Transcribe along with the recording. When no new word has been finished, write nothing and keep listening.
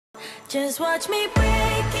Just watch me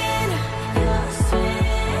breaking your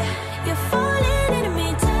sweat. You're falling into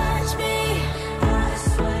me, touch me, I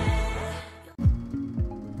swear.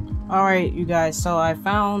 Alright, you guys, so I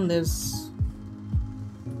found this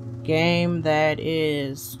game that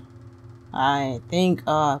is, I think,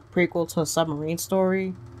 a prequel to a Submarine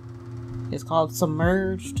story. It's called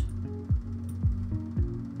Submerged.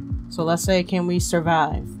 So let's say, can we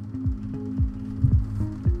survive?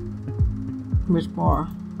 Which more?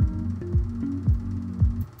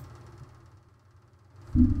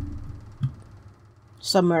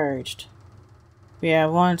 Submerged. We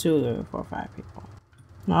have 1, 2, 3, 4, 5 people.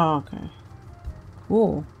 Oh, okay.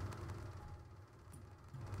 Cool.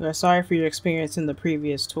 We're sorry for your experience in the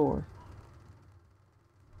previous tour.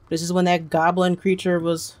 This is when that goblin creature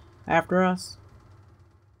was after us.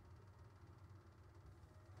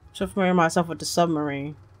 Should familiar myself with the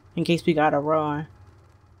submarine in case we gotta run.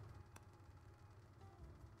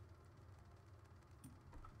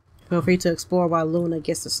 Feel free to explore while Luna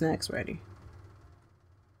gets the snacks ready.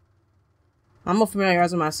 I'm gonna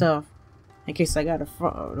familiarize with myself in case I gotta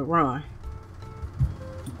run.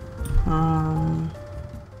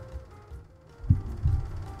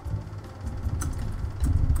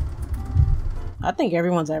 I think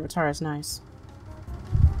everyone's avatar is nice.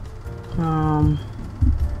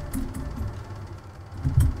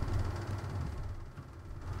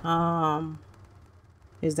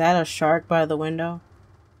 Is that a shark by the window?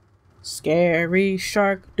 Scary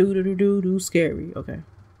shark, doo doo doo doo doo, scary. Okay.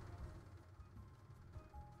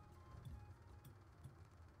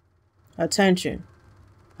 Attention.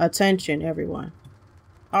 Attention, everyone.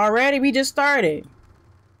 Already, we just started.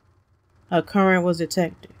 A current was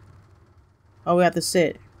detected. Oh, we have to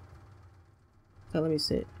sit. So let me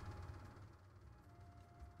sit.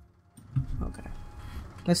 Okay.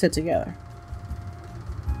 Let's sit together.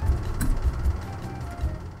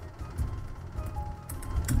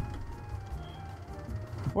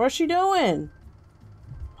 What's she doing?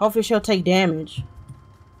 Hopefully she'll take damage.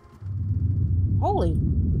 Holy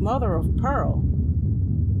mother of pearl.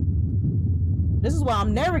 This is why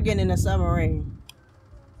I'm never getting in a submarine.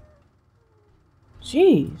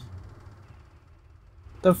 Jeez.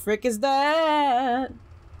 The frick is that?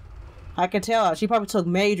 I can tell. She probably took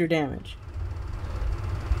major damage.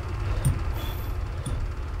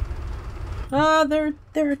 There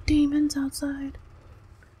are demons outside.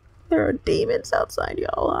 There are demons outside,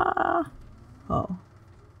 y'all. Oh.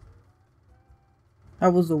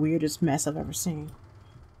 That was the weirdest mess I've ever seen.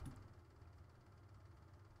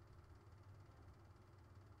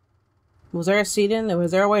 Was there a seat in there?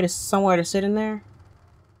 Was there a way to somewhere to sit in there?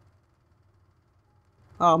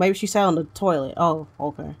 Oh, maybe she sat on the toilet. Oh,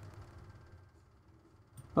 okay.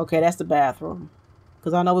 Okay, that's the bathroom.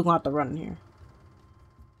 Because I know we're going to have to run in here.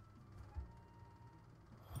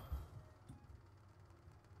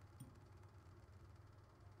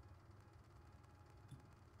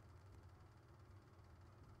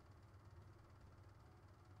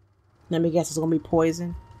 Let me guess, it's going to be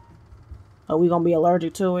poison. Are we going to be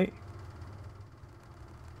allergic to it?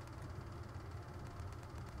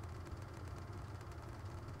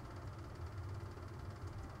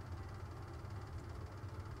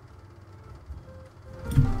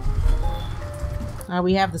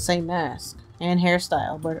 We have the same mask and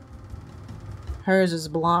hairstyle, but hers is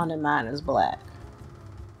blonde and mine is black.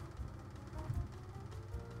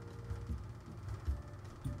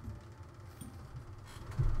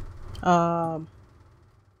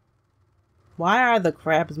 Why are the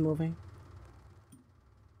crabs moving?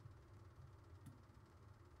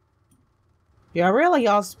 Yeah, really,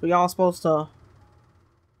 y'all supposed to,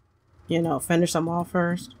 you know, finish them off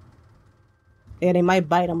first? Yeah, they might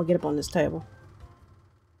bite. I'm gonna get up on this table.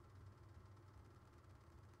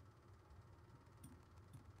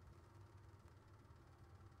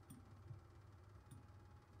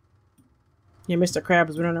 Yeah, Mr. Crab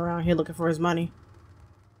is running around here looking for his money.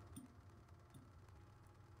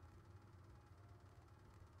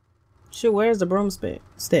 Shoot, where's the broomstick?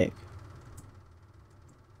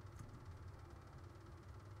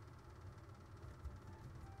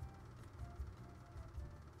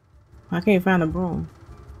 I can't find a broom.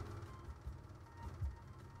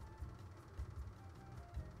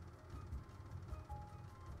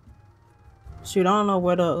 Shoot, I don't know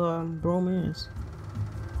where the broom is.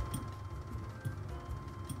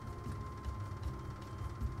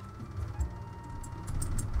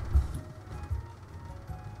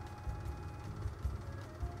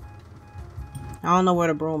 I don't know where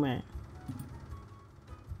the broom at.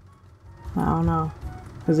 I don't know.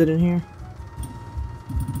 Is it in here?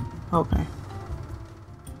 Okay.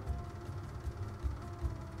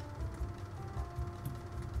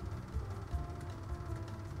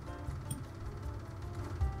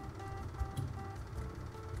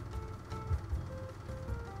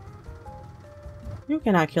 You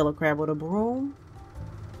cannot kill a crab with a broom.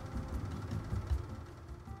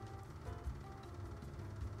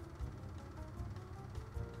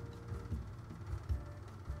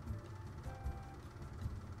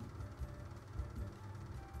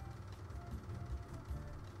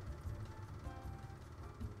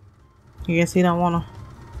 I guess he don't wanna.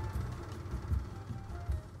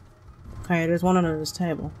 Okay, there's one under this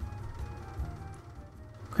table.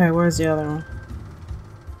 Okay, where's the other one?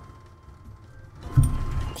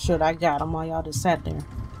 Shit, I got him while y'all just sat there.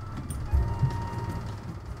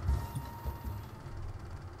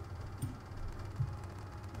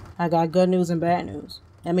 I got good news and bad news.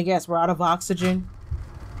 Let me guess, we're out of oxygen.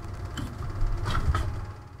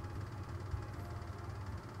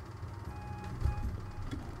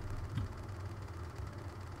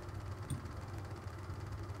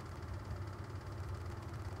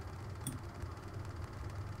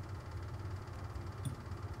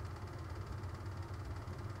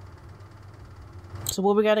 So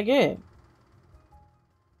what we gotta get?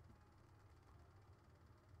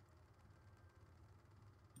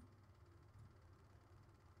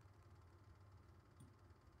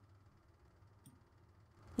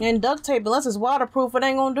 And duct tape, unless it's waterproof, it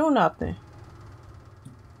ain't gonna do nothing.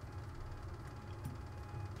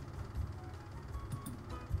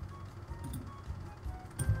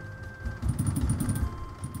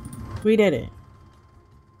 We did it.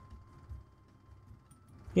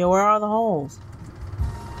 Yeah, where are the holes?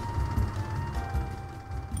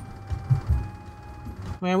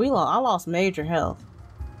 Man, I lost major health.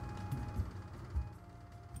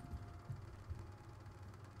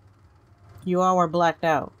 You all were blacked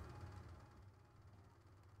out.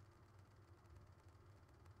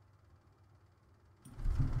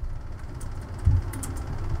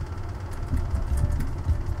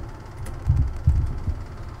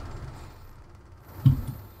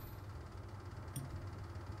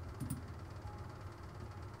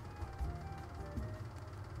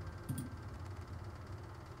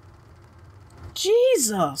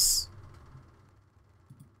 Jesus!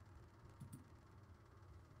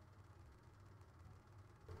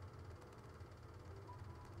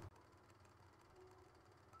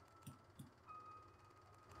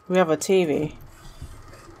 We have a TV.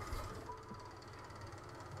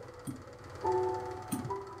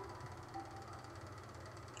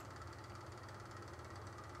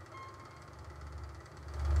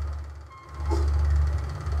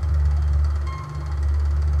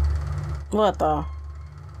 What the?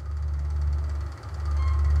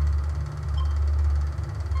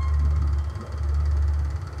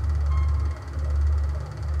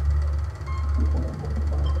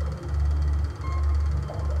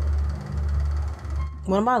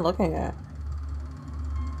 What am I looking at?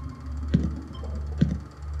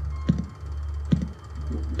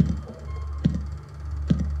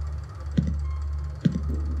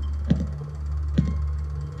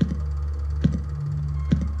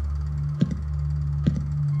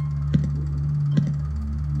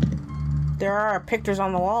 There are pictures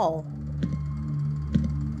on the wall.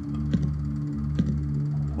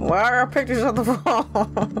 Why are pictures on the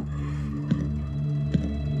wall?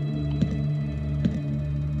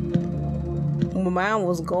 Mine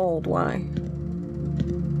was gold. Why?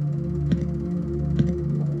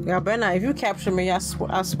 Y'all better not. If you capture me, I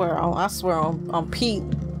swear on Pete.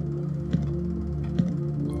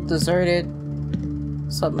 Deserted,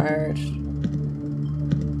 submerged.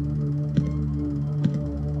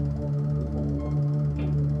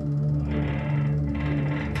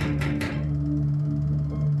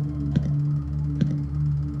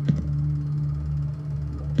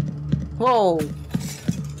 Whoa.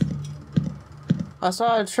 I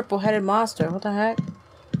saw a triple-headed monster. What the heck?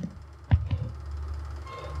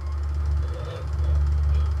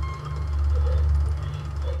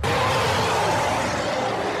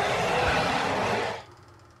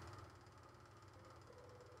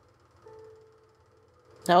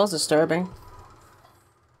 That was disturbing.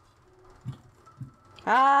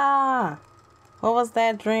 Ah! What was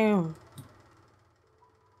that dream?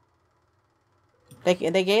 They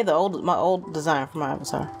gave my old design for my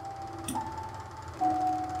avatar.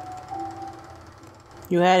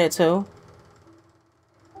 You had it too?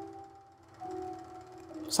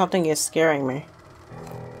 Something is scaring me.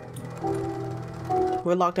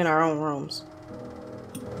 We're locked in our own rooms.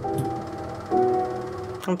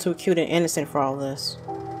 I'm too cute and innocent for all this.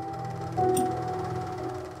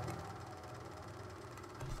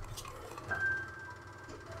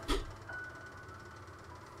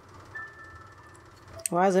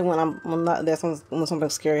 Why is it when when something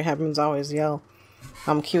scary happens, I always yell,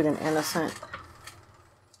 I'm cute and innocent?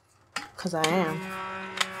 Because I am.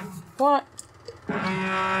 What?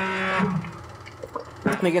 I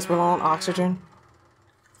guess we're low on oxygen.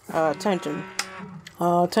 Attention.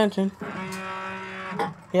 Attention.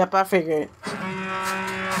 Yep, I figured.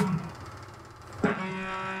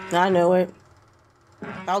 I knew it.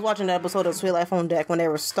 I was watching the episode of Sweet Life on Deck when they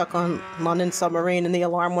were stuck on London Submarine and the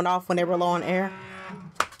alarm went off when they were low on air.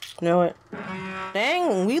 Knew it.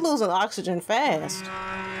 Dang, we losing oxygen fast.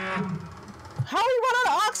 How are you run out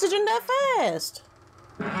of oxygen that fast?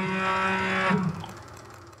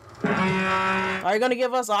 Are you gonna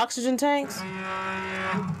give us oxygen tanks?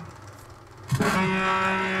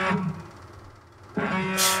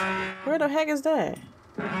 Where the heck is that?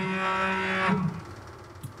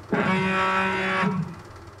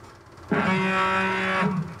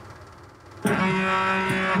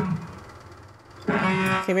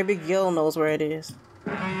 Okay, maybe Gil knows where it is.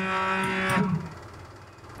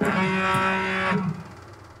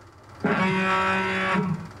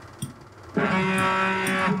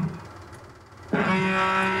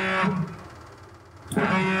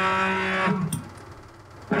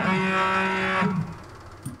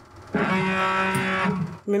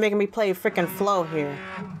 You're making me play freaking flow here.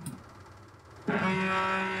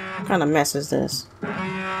 What kind of mess is this?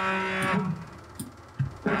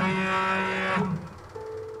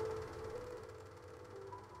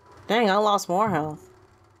 Dang, I lost more health.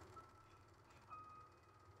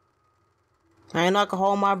 I ain't not gonna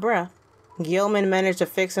hold my breath. Gilman managed to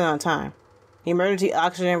fix it on time. Emergency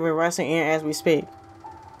oxygen we're rushing in as we speak.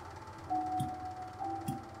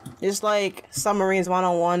 It's like Submarines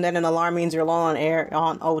 101, that an alarm means you're low on air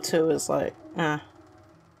on O2. It's like,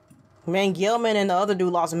 Man, Gilman and the other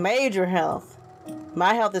dude lost major health.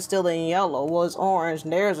 My health is still in yellow. Well, it's orange,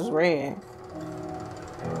 and theirs is red.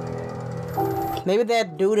 Maybe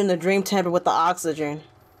that dude in the dream tampered with the oxygen.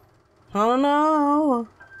 Oh no.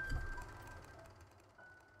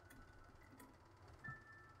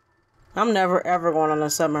 I'm never ever going on a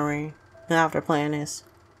submarine after playing this.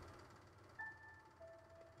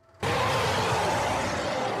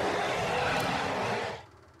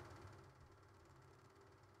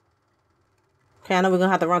 Okay, I know we're gonna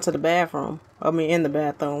have to run to the bathroom. I mean, in the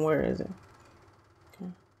bathroom. Where is it? Okay.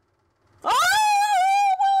 Oh!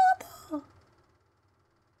 What the?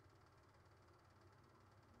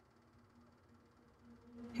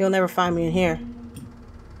 He'll never find me in here.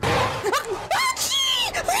 Ah!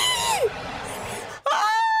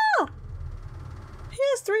 He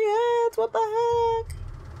has 3 heads. What the heck?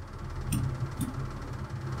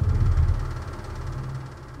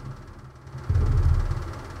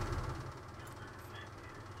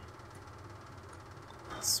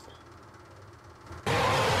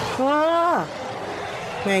 Ah!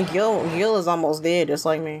 Man, Gil is almost dead, just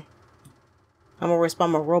like me. I'm gonna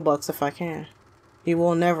respond my Robux if I can. You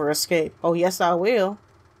will never escape. Oh, yes, I will.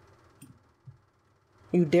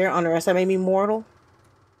 You dare underestimate me, mortal?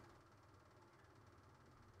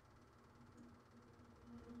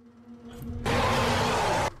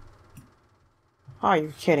 Are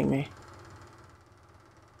you kidding me?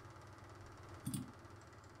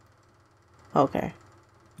 Okay.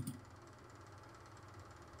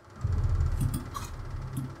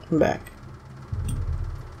 I'm back.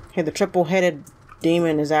 Hey, the triple-headed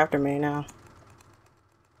demon is after me now.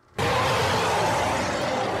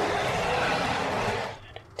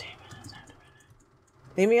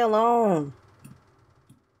 Leave me alone.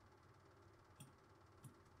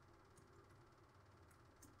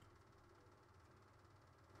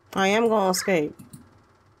 I am gonna escape.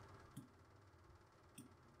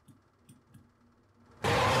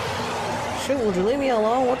 Shoot, would you leave me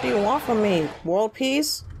alone? What do you want from me? World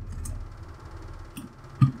peace?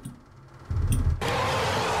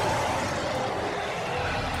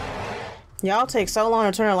 Y'all take so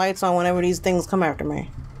long to turn the lights on whenever these things come after me.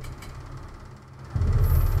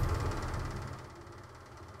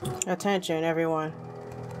 Attention, everyone.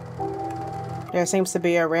 There seems to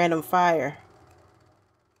be a random fire.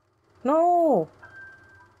 No!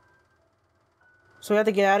 So we have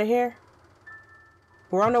to get out of here?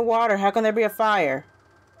 We're underwater. How can there be a fire?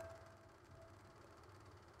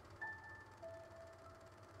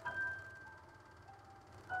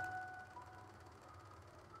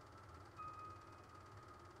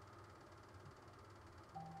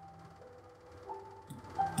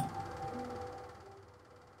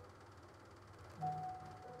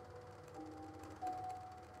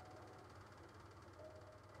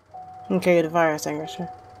 Okay, the fire extinguisher.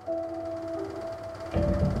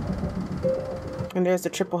 And there's the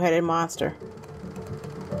triple-headed monster.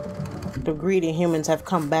 The greedy humans have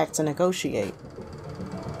come back to negotiate.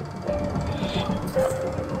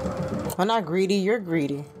 I'm not greedy, you're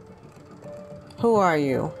greedy. Who are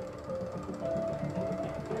you?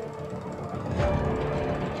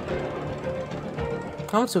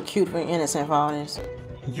 I'm too cute for innocent for all this.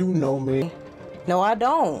 You know me. No, I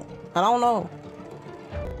don't. I don't know.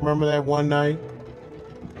 Remember that one night?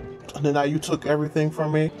 The night you took everything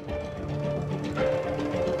from me?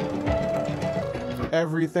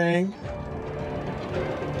 Everything?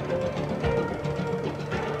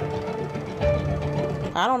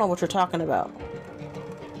 I don't know what you're talking about.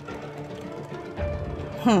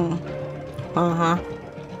 Uh-huh.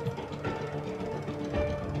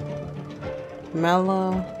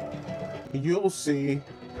 Mellow. You'll see.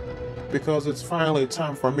 Because it's finally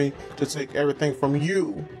time for me to take everything from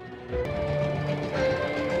you.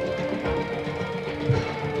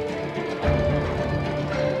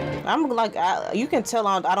 I'm like, you can tell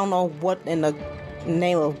I don't know what in the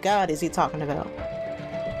name of God is he talking about.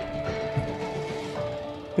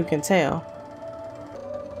 You can tell.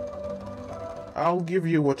 I'll give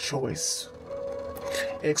you a choice.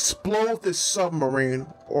 Explode this submarine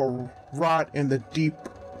or rot in the deep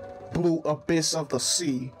blue abyss of the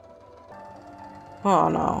sea. Oh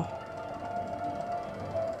no.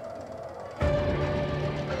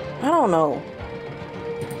 I don't know.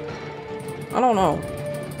 I don't know.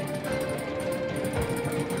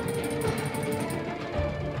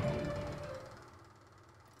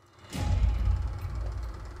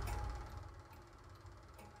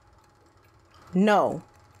 No,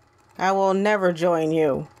 I will never join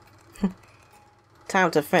you. Time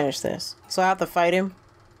to finish this. So I have to fight him?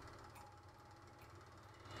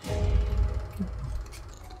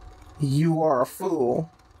 You are a fool.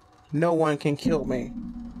 No one can kill me.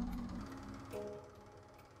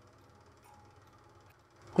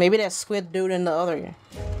 Maybe that squid dude in the other.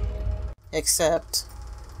 Except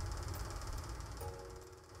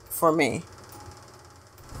for me.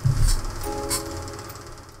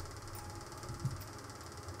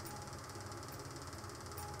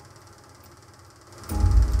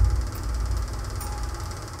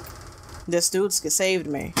 This dude saved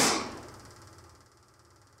me.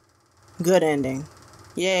 Good ending.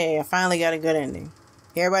 Yay, I finally got a good ending.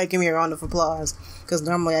 Everybody give me a round of applause, because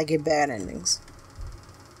normally I get bad endings.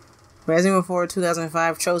 Resident Evil 4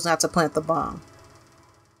 2005 chose not to plant the bomb.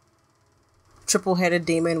 Triple-headed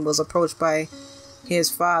demon was approached by his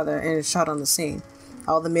father and shot on the scene.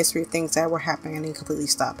 All the mystery things that were happening completely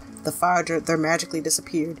stopped. The fire there magically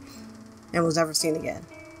disappeared and was never seen again.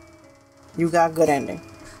 You got a good ending.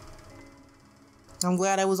 I'm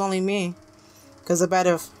glad it was only me. Because I bet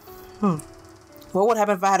if... What would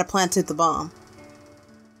happen if I had planted the bomb?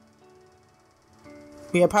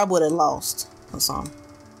 Yeah, I probably would have lost or something.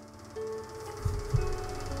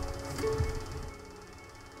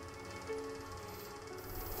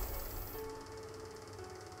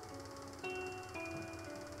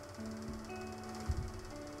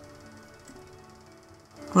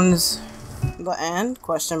 When is the end?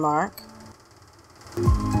 Question mark.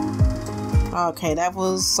 Okay, that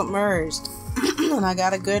was Submerged. And I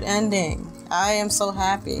got a good ending. I am so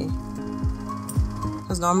happy.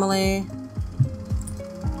 Because normally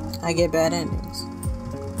I get bad endings.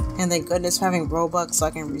 And thank goodness for having Robux so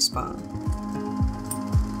I can respawn.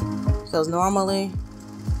 Because normally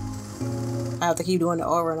I have to keep doing it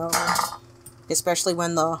over and over. Especially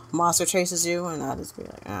when the monster chases you and I just be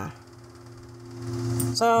like, ah.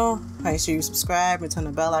 So, make sure you subscribe and turn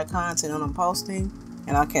the bell icon so you know when I'm posting.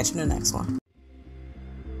 And I'll catch you in the next one.